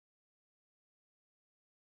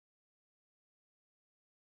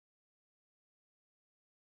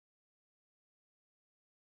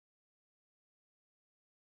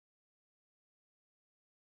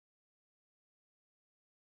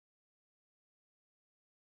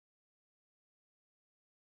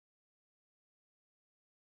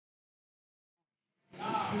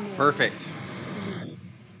Perfect.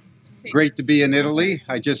 Great to be in Italy.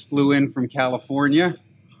 I just flew in from California.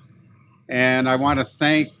 And I want to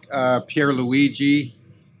thank Pierluigi,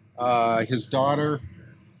 his daughter,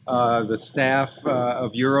 the staff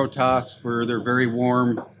of Eurotas for their very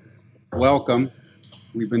warm welcome.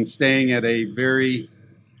 We've been staying at a very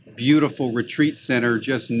beautiful retreat center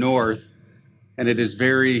just north, and it is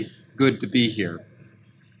very good to be here.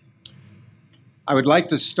 I would like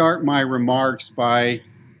to start my remarks by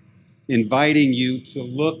inviting you to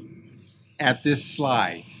look at this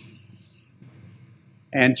slide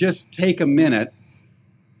and just take a minute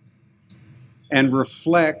and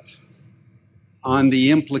reflect on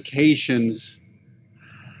the implications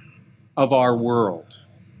of our world.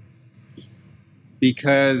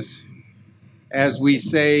 Because as we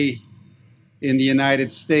say in the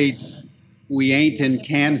United States, we ain't in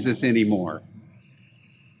Kansas anymore.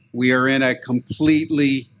 We are in a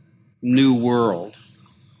completely new world.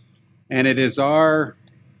 And it is our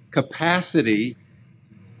capacity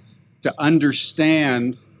to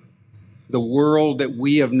understand the world that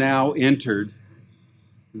we have now entered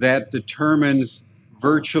that determines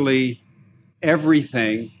virtually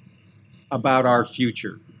everything about our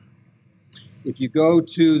future. If you go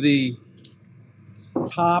to the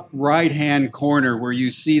top right-hand corner where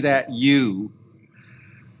you see that U,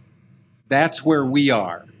 that's where we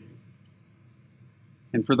are.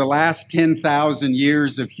 And for the last 10,000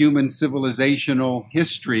 years of human civilizational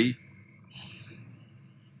history,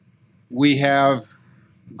 we have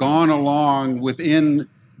gone along within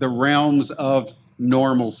the realms of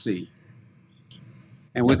normalcy.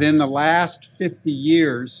 And within the last 50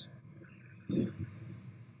 years,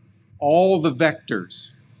 all the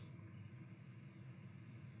vectors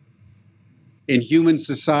in human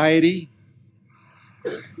society,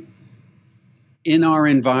 in our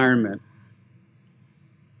environment,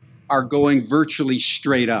 are going virtually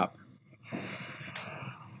straight up.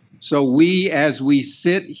 So we, as we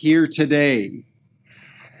sit here today,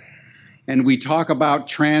 and we talk about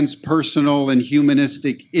transpersonal and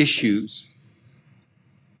humanistic issues,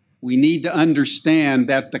 we need to understand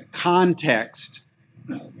that the context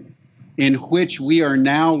in which we are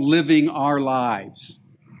now living our lives,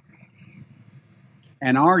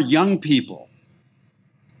 and our young people,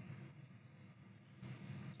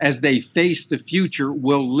 as they face the future,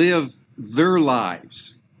 will live their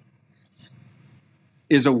lives,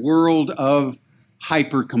 is a world of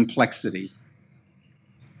hypercomplexity.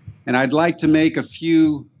 And I'd like to make a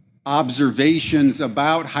few observations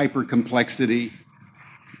about hypercomplexity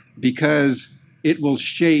because it will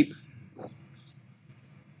shape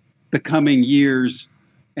the coming years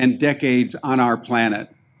and decades on our planet.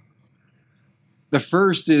 The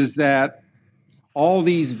first is that all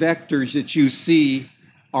these vectors that you see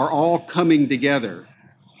are all coming together.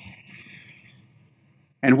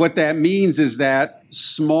 And what that means is that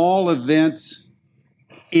small events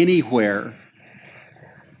anywhere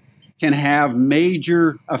can have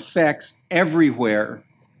major effects everywhere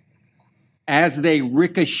as they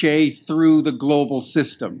ricochet through the global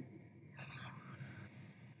system.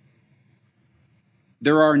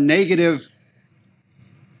 There are negative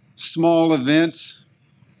small events,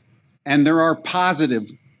 and there are positive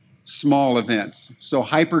small events. So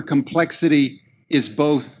hypercomplexity is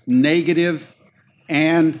both negative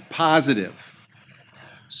and positive.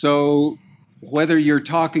 So whether you're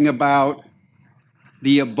talking about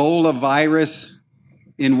the Ebola virus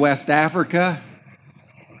in West Africa,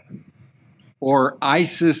 or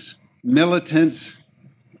ISIS militants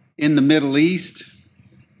in the Middle East,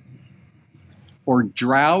 or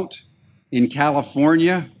drought in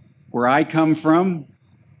California, where I come from,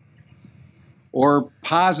 or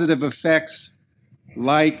positive effects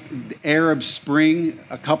like the Arab Spring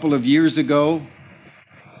a couple of years ago,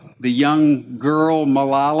 the young girl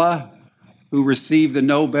Malala, who received the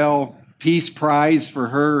Nobel Peace Prize for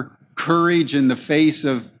her courage in the face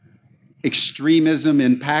of extremism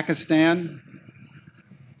in Pakistan.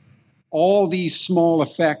 All these small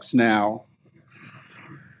effects now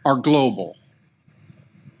are global.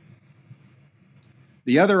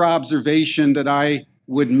 The other observation that I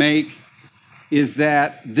would make is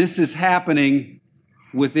that this is happening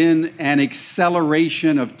within an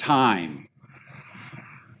acceleration of time.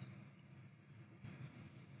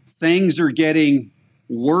 Things are getting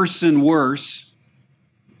worse and worse,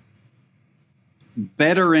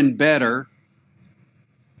 better and better,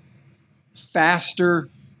 faster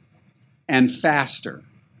and faster.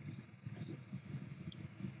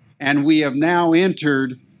 And we have now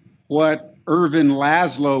entered what Irvin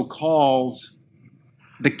Laszlo calls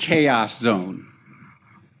the chaos zone.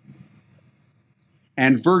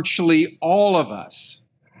 And virtually all of us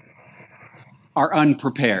are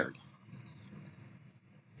unprepared.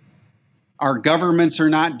 Our governments are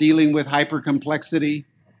not dealing with hypercomplexity.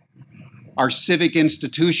 Our civic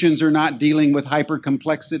institutions are not dealing with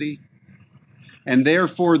hypercomplexity. And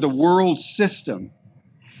therefore, the world system,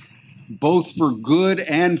 both for good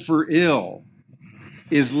and for ill,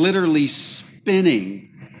 is literally spinning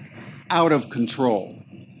out of control.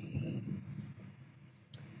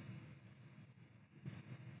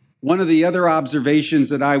 One of the other observations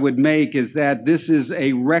that I would make is that this is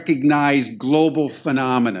a recognized global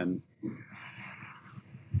phenomenon.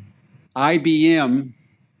 IBM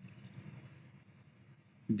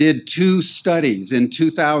did 2 studies in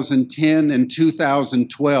 2010 and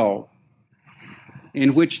 2012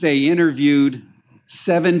 in which they interviewed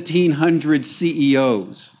 1,700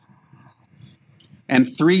 CEOs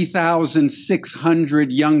and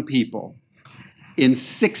 3,600 young people in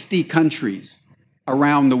 60 countries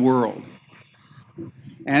around the world.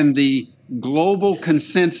 And the global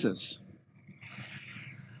consensus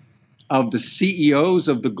of the CEOs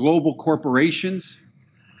of the global corporations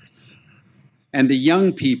and the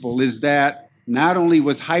young people is that not only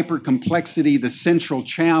was hypercomplexity the central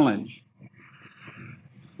challenge,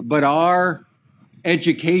 but our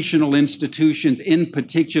educational institutions in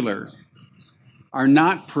particular are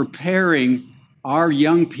not preparing our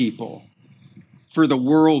young people for the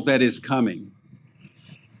world that is coming.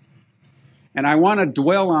 And I want to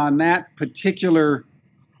dwell on that particular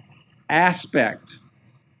aspect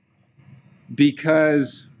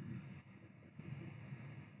because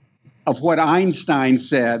of what Einstein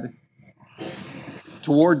said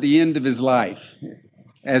toward the end of his life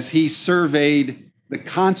as he surveyed the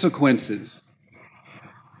consequences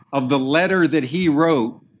of the letter that he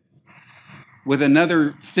wrote with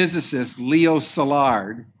another physicist, Leo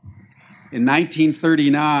Szilard, in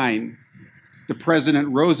 1939 to President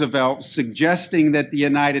Roosevelt, suggesting that the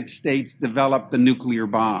United States develop the nuclear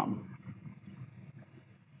bomb.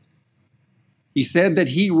 He said that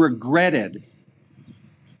he regretted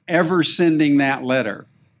ever sending that letter,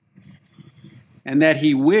 and that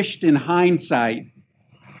he wished in hindsight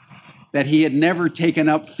that he had never taken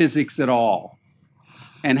up physics at all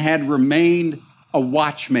and had remained a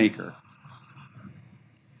watchmaker.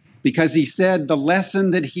 Because he said the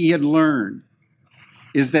lesson that he had learned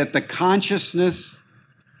is that the consciousness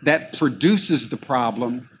that produces the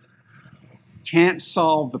problem can't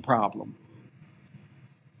solve the problem.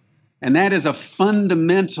 And that is a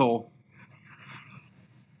fundamental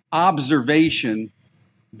observation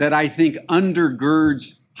that I think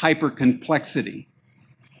undergirds hypercomplexity.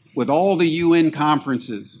 With all the UN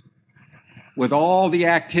conferences, with all the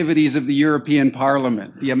activities of the European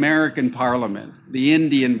Parliament, the American Parliament, the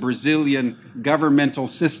Indian, Brazilian governmental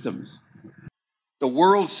systems, the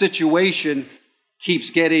world situation keeps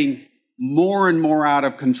getting more and more out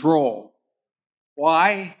of control.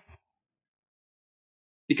 Why?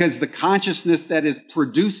 Because the consciousness that is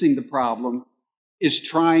producing the problem is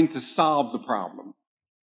trying to solve the problem.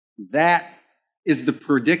 That is the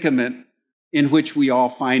predicament in which we all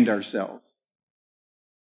find ourselves.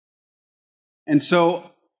 And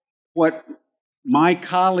so what my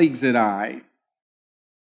colleagues and I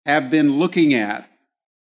have been looking at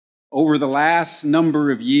over the last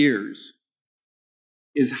number of years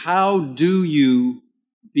is how do you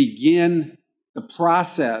begin the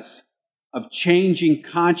process of changing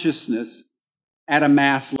consciousness at a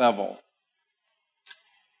mass level?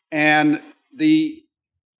 And the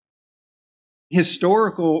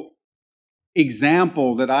historical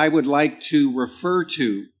example that I would like to refer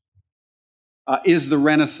to is the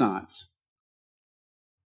Renaissance,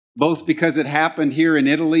 both because it happened here in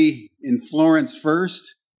Italy, in Florence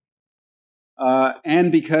first,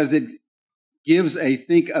 and because it gives, I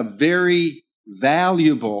think, a very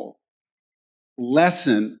valuable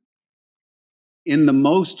lesson in the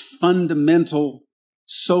most fundamental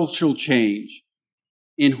social change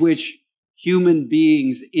in which human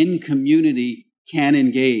beings in community can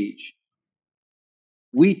engage.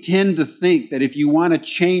 We tend to think that if you want to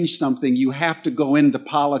change something, you have to go into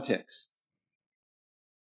politics.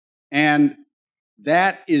 And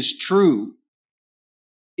that is true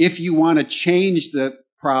if you want to change the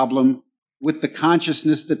problem with the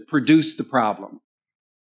consciousness that produced the problem.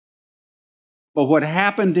 But what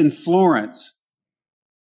happened in Florence,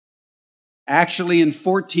 actually in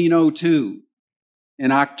 1402,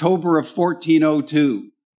 in October of 1402,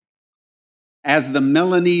 as the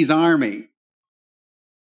Milanese army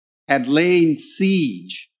had laid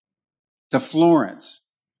siege to Florence,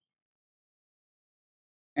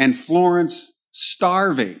 and Florence,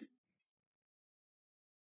 starving,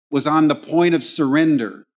 was on the point of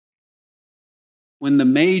surrender, when the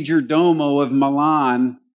major domo of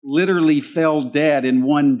Milan literally fell dead in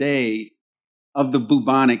one day of the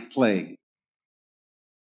bubonic plague.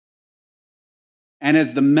 And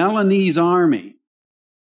as the Milanese army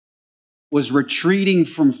was retreating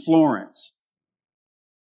from Florence,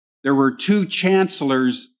 there were two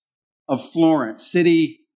chancellors of Florence,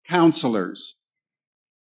 city councilors,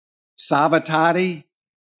 Savatati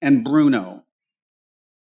and Bruno.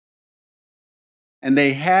 And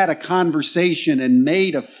they had a conversation and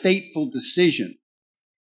made a fateful decision.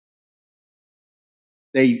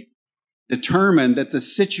 They determined that the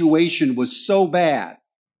situation was so bad,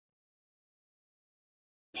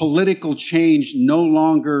 political change no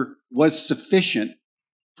longer was sufficient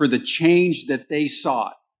for the change that they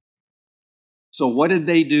sought. So what did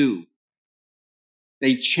they do?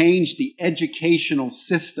 They changed the educational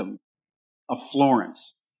system of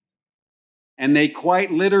Florence. And they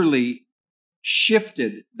quite literally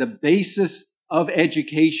shifted the basis of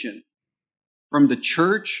education from the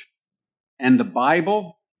church and the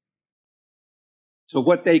Bible to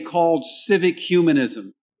what they called civic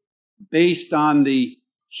humanism, based on the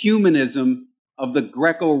humanism of the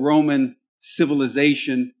Greco-Roman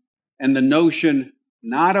civilization and the notion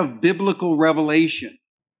not of biblical revelation,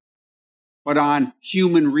 but on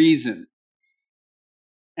human reason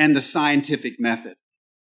and the scientific method.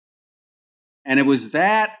 And it was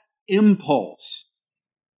that impulse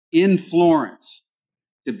in Florence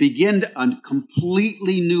to begin a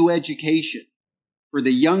completely new education for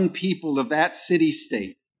the young people of that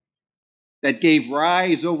city-state that gave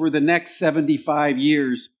rise over the next 75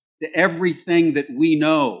 years to everything that we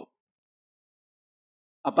know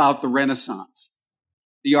about the Renaissance,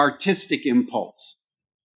 the artistic impulse,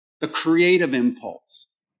 the creative impulse,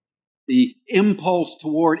 the impulse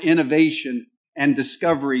toward innovation and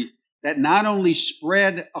discovery that not only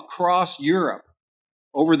spread across Europe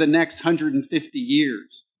over the next 150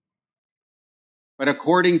 years, but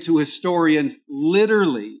according to historians,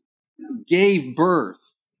 literally gave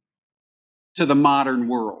birth to the modern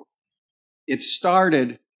world. It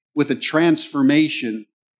started with a transformation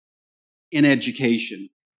in education.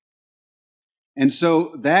 And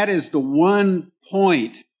so that is the one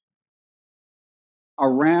point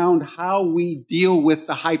around how we deal with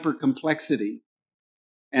the hypercomplexity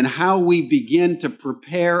and how we begin to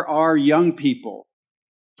prepare our young people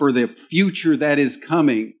for the future that is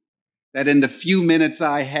coming, that in the few minutes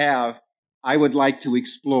I have, I would like to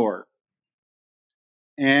explore.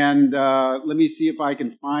 And let me see if I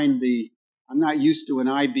can find I'm not used to an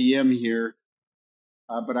IBM here,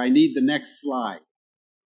 but I need the next slide.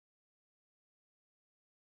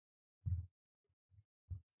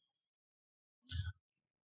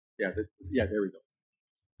 Yeah, there we go.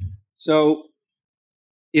 So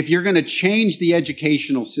if you're going to change the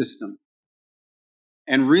educational system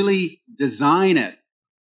and really design it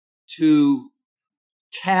to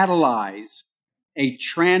catalyze a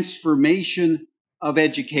transformation of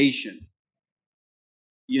education,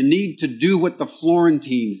 you need to do what the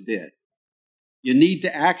Florentines did. You need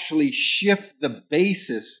to actually shift the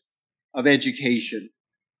basis of education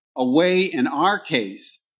away, in our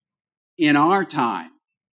case, in our time,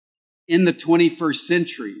 in the 21st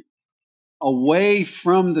century, away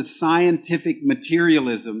from the scientific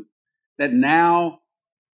materialism that now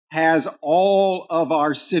has all of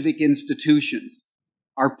our civic institutions,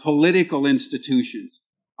 our political institutions,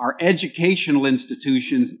 our educational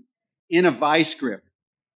institutions in a vice grip.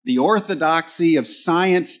 The orthodoxy of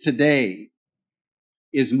science today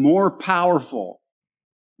is more powerful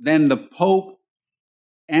than the Pope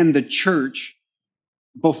and the church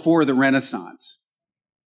before the Renaissance.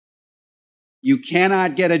 You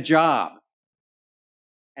cannot get a job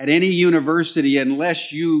at any university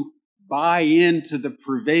unless you buy into the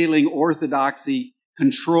prevailing orthodoxy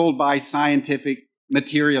controlled by scientific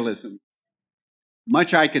materialism.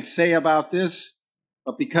 Much I could say about this,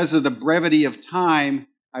 but because of the brevity of time,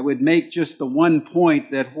 I would make just the one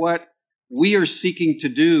point that what we are seeking to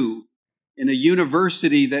do in a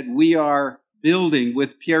university that we are building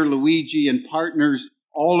with Pierluigi and partners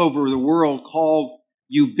all over the world called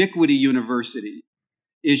Ubiquity University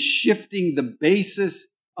is shifting the basis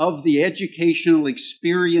of the educational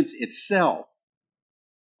experience itself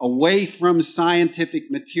away from scientific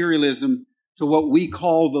materialism to what we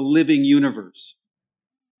call the living universe.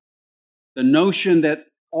 The notion that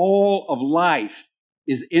all of life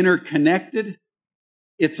is interconnected,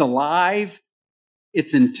 it's alive,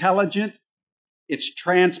 it's intelligent, it's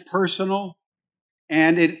transpersonal,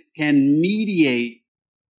 and it can mediate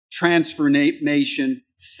transformation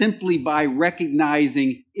simply by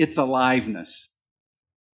recognizing its aliveness.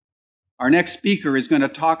 Our next speaker is going to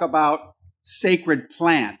talk about sacred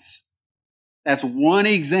plants. That's one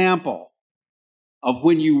example of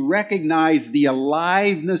when you recognize the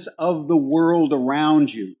aliveness of the world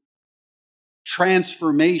around you,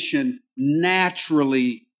 transformation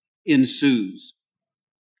naturally ensues.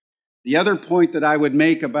 The other point that I would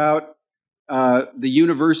make about the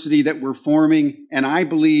university that we're forming, and I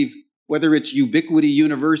believe whether it's Ubiquity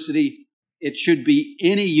University, it should be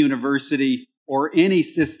any university or any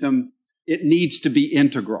system, it needs to be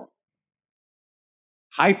integral.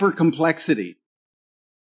 Hypercomplexity,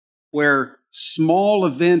 where small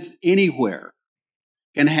events anywhere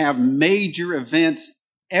can have major events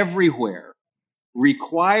everywhere,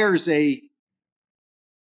 requires a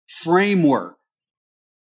framework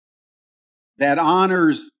that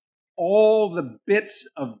honors all the bits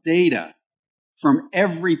of data from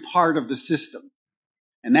every part of the system.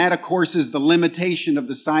 And that, of course, is the limitation of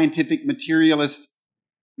the scientific materialist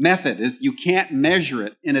method. If you can't measure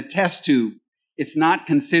it in a test tube, it's not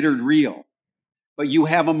considered real. But you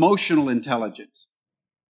have emotional intelligence.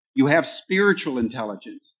 You have spiritual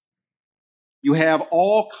intelligence. You have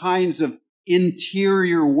all kinds of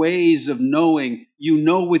interior ways of knowing. You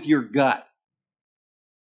know with your gut.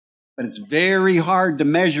 But it's very hard to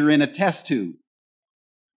measure in a test tube.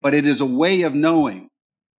 But it is a way of knowing.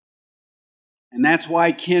 And that's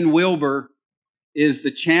why Ken Wilber is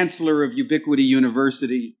the chancellor of Ubiquity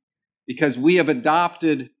University, because we have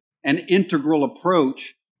adopted an integral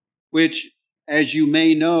approach, which, as you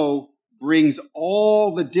may know, brings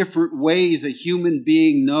all the different ways a human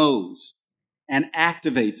being knows and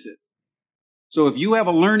activates it. So if you have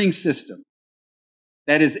a learning system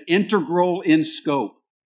that is integral in scope,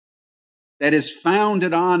 that is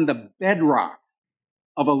founded on the bedrock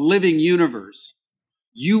of a living universe,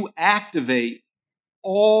 you activate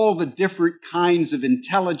all the different kinds of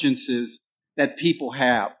intelligences that people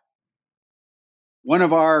have. One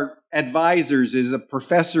of our advisors is a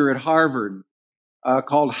professor at Harvard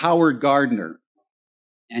called Howard Gardner.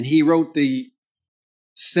 And he wrote the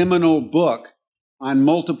seminal book on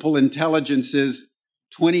multiple intelligences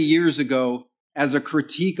 20 years ago as a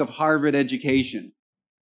critique of Harvard education,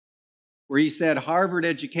 where he said Harvard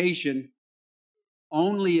education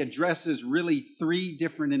only addresses really 3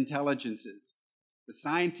 different intelligences: the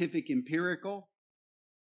scientific empirical,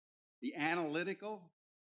 the analytical,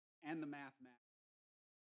 and the mathematical.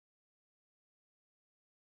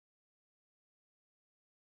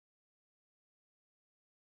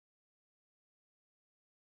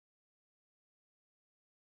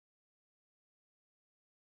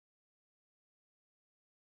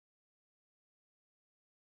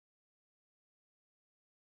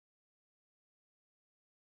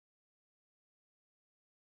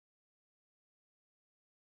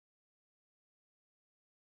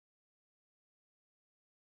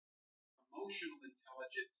 Emotional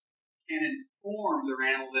intelligence can inform their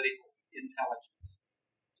analytical intelligence.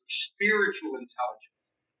 Spiritual intelligence,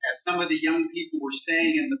 as some of the young people were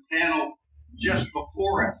saying in the panel just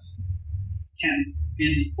before us, can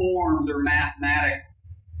inform their mathematical,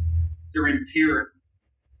 their empirical.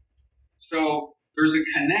 So there's a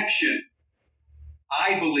connection,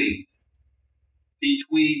 I believe,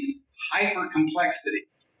 between hypercomplexity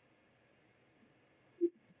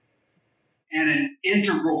and an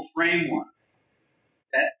integral framework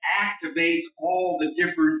that activates all the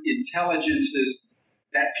different intelligences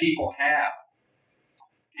that people have.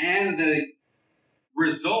 And the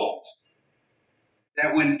result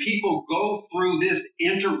that when people go through this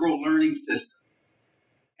integral learning system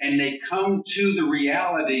and they come to the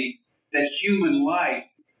reality that human life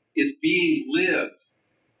is being lived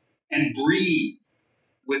and breathed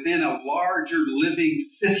within a larger living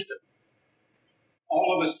system,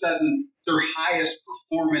 all of a sudden their highest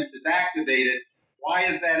performance is activated. Why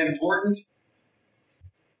is that important?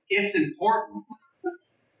 It's important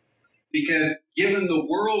because given the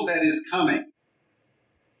world that is coming,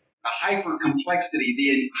 the hypercomplexity,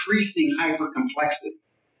 the increasing hypercomplexity,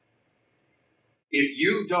 if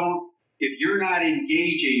you're not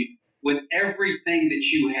engaging with everything that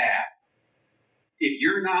you have, if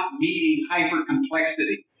you're not meeting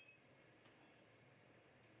hypercomplexity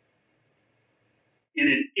in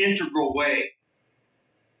an integral way,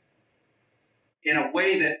 in a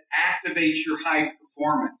way that activates your high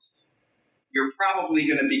performance, you're probably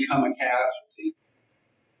going to become a casualty.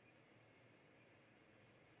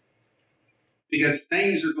 Because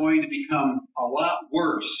things are going to become a lot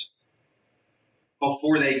worse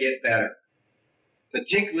before they get better,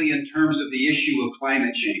 particularly in terms of the issue of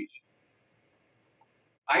climate change.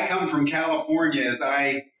 I come from California, as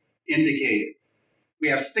I indicated. We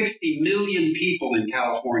have 60 million people in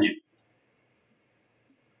California.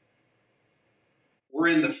 We're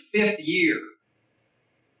in the 5th year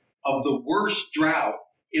of the worst drought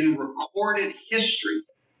in recorded history.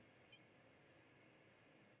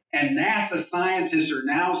 And NASA scientists are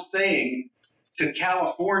now saying to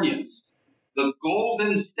Californians, the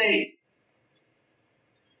Golden State,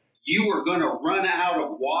 you are going to run out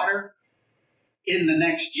of water in the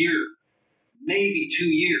next year, maybe 2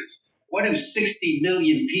 years. What do 60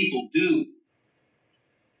 million people do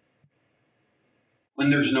when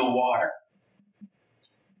there's no water?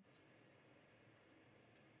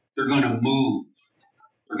 They're going to move.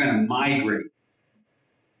 They're going to migrate.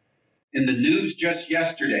 In the news just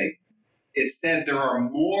yesterday, it said there are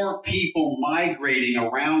more people migrating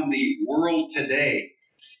around the world today,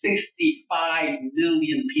 65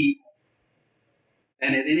 million people,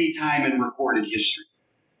 than at any time in recorded history.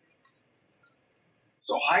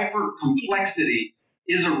 So hypercomplexity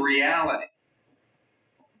is a reality.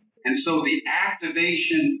 And so the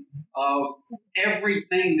activation of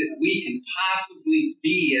everything that we can possibly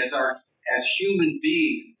be as human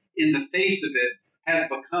beings in the face of it has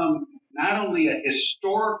become not only a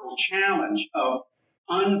historical challenge of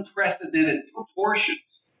unprecedented proportions,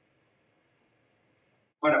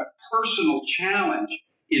 but a personal challenge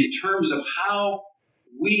in terms of how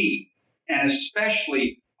we, and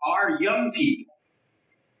especially our young people,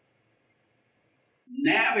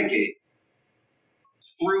 navigate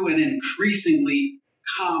through an increasingly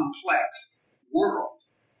complex world.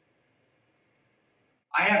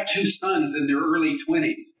 I have two sons in their early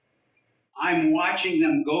 20s. I'm watching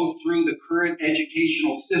them go through the current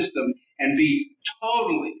educational system and be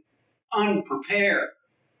totally unprepared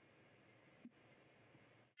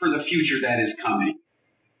for the future that is coming.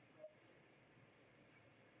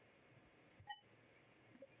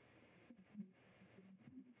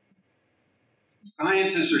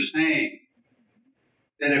 Scientists are saying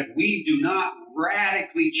that if we do not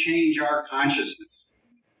radically change our consciousness,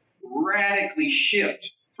 radically shift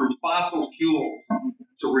from fossil fuels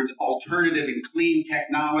to alternative and clean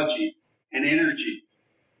technology and energy,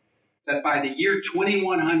 that by the year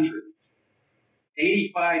 2100,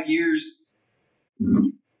 85 years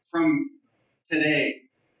from today,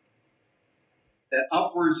 that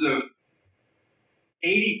upwards of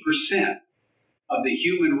 80% of the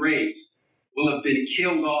human race will have been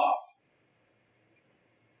killed off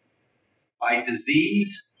by disease,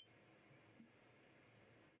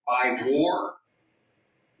 by war,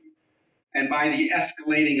 and by the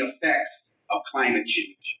escalating effects of climate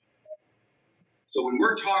change. So when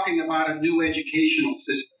we're talking about a new educational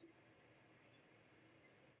system,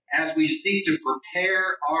 as we seek to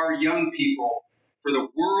prepare our young people for the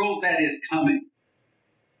world that is coming,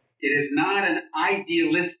 it is not an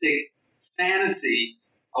idealistic fantasy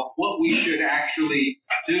of what we should actually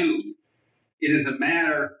do. It is a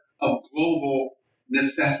matter of global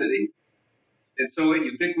necessity. And so at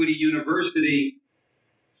Ubiquity University,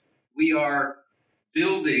 we are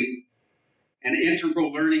building an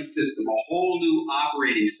integral learning system, a whole new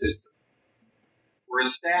operating system. We're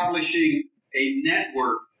establishing a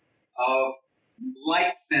network of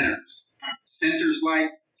light centers, centers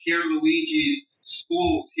like Pierluigi's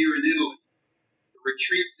schools here in Italy, the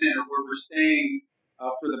retreat center where we're staying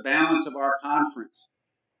for the balance of our conference,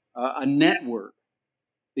 a network,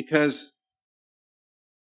 because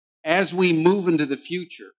as we move into the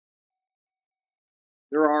future,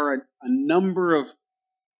 there are a number of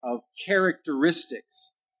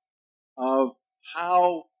characteristics of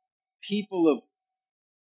how people of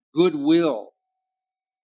goodwill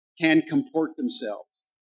can comport themselves.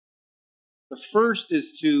 The first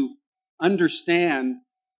is to understand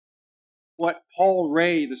what Paul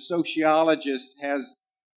Ray, the sociologist, has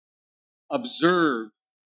observed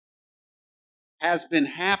has been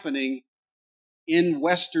happening in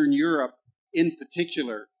Western Europe in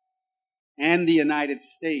particular, and the United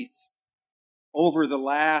States over the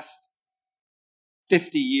last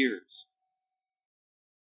 50 years.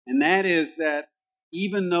 And that is that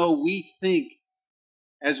even though we think,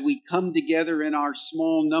 as we come together in our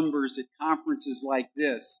small numbers at conferences like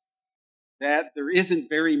this, that there isn't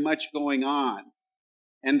very much going on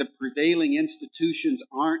and the prevailing institutions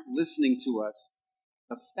aren't listening to us,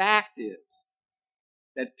 the fact is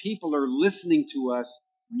that people are listening to us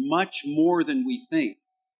much more than we think.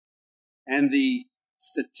 And the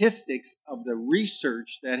statistics of the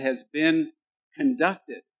research that has been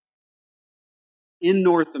conducted in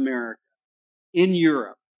North America, in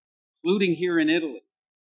Europe, including here in Italy,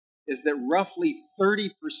 is that roughly 30%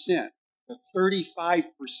 to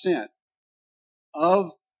 35%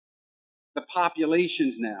 of the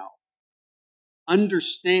populations now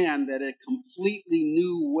understand that a completely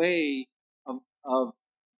new way of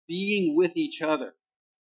being with each other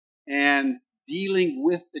and dealing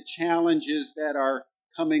with the challenges that are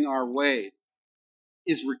coming our way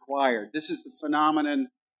is required. This is the phenomenon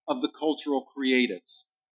of the cultural creatives.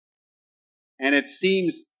 And it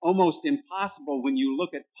seems almost impossible when you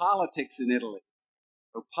look at politics in Italy,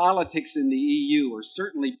 or politics in the EU, or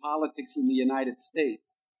certainly politics in the United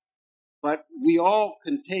States. But we all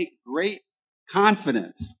can take great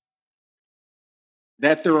confidence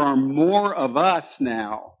that there are more of us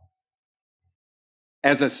now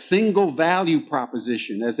as a single value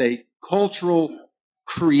proposition, as a cultural,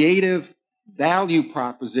 creative value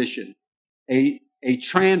proposition, a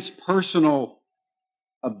transpersonal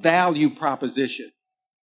value proposition,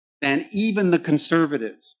 than even the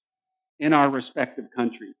conservatives in our respective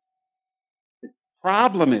countries. The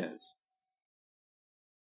problem is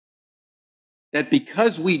that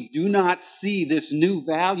because we do not see this new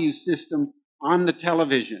value system on the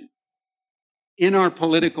television, in our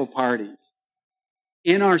political parties,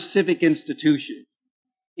 in our civic institutions,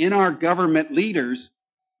 in our government leaders,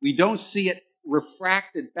 we don't see it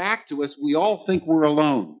refracted back to us. We all think we're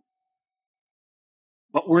alone,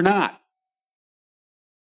 but we're not.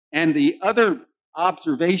 And the other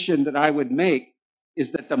observation that I would make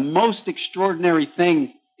is that the most extraordinary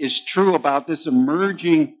thing is true about this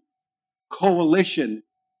emerging coalition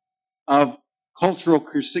of cultural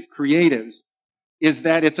creatives is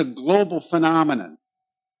that it's a global phenomenon.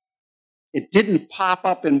 It didn't pop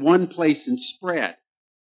up in one place and spread.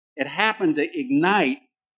 It happened to ignite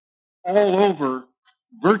all over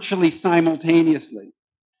virtually simultaneously.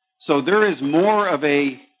 So there is more of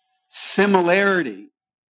a similarity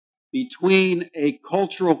between a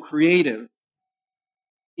cultural creative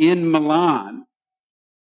in Milan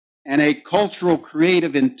and a cultural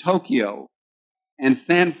creative in Tokyo and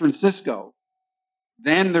San Francisco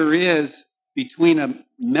than there is between a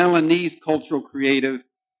Milanese cultural creative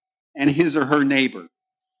and his or her neighbor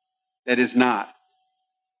that is not.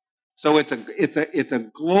 So it's a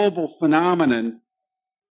global phenomenon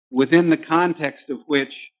within the context of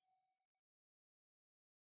which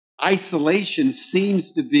isolation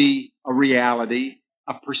seems to be a reality,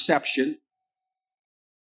 a perception,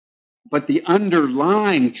 but the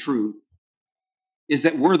underlying truth is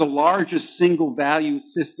that we're the largest single value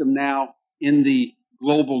system now in the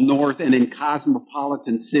global north and in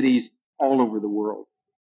cosmopolitan cities all over the world.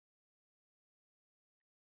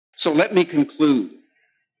 So let me conclude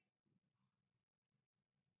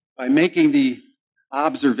by making the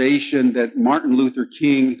observation that Martin Luther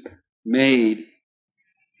King made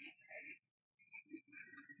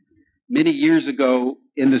many years ago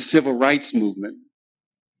in the civil rights movement,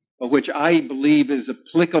 but which I believe is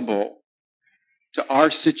applicable to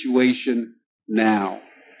our situation now.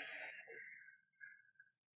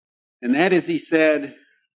 And that is, he said,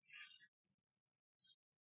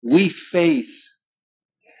 we face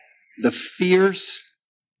the fierce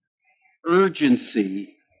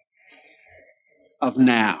urgency of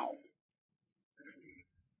now.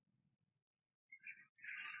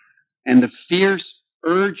 And the fierce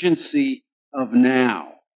urgency of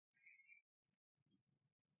now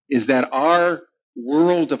is that our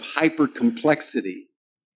world of hypercomplexity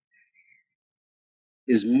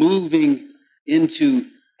is moving into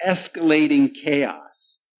escalating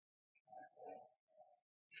chaos.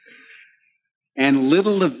 And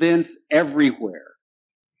little events everywhere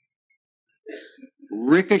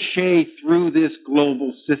ricochet through this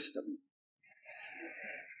global system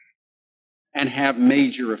and have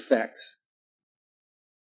major effects.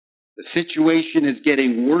 The situation is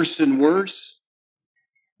getting worse and worse,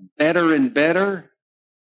 better and better,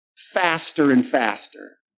 faster and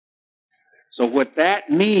faster. So what that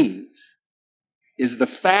means is the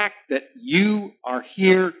fact that you are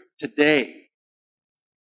here today.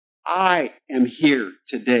 I am here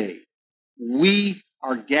today. We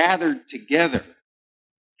are gathered together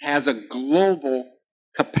has a global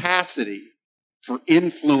capacity for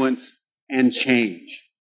influence and change.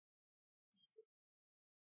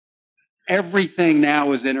 Everything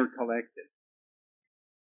now is interconnected.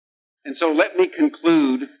 And so let me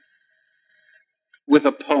conclude with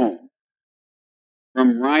a poem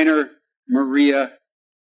from Rainer Maria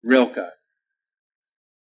Rilke.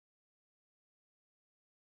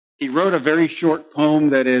 He wrote a very short poem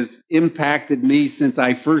that has impacted me since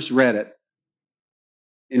I first read it,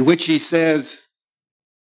 in which he says,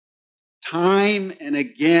 time and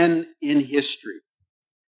again in history,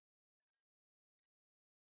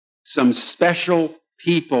 some special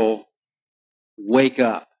people wake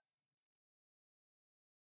up.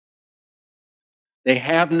 They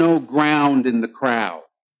have no ground in the crowd.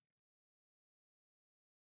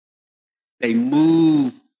 They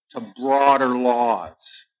move to broader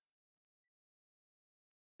laws.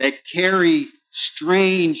 They carry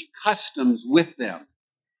strange customs with them.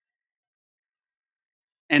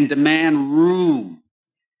 and demand room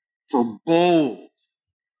for bold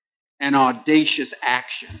and audacious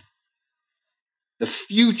action. The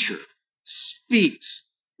future speaks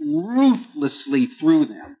ruthlessly through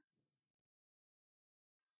them.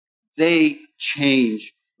 They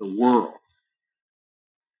change the world.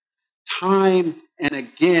 Time and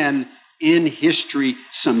again in history,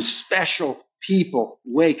 some special people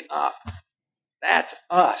wake up. That's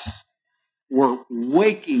us. We're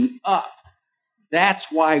waking up.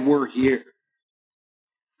 That's why we're here.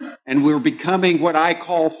 And we're becoming what I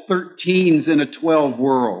call 13s in a 12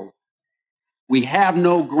 world. We have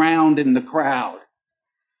no ground in the crowd.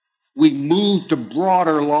 We move to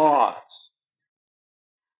broader laws.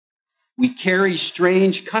 We carry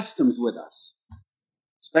strange customs with us,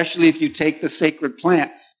 especially if you take the sacred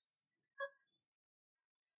plants.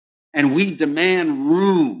 And we demand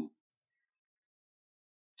room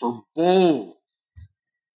for bold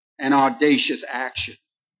and audacious action.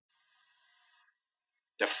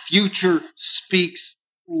 The future speaks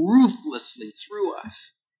ruthlessly through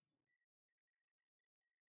us.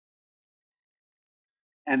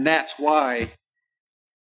 And that's why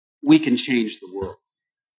we can change the world.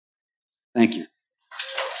 Thank you.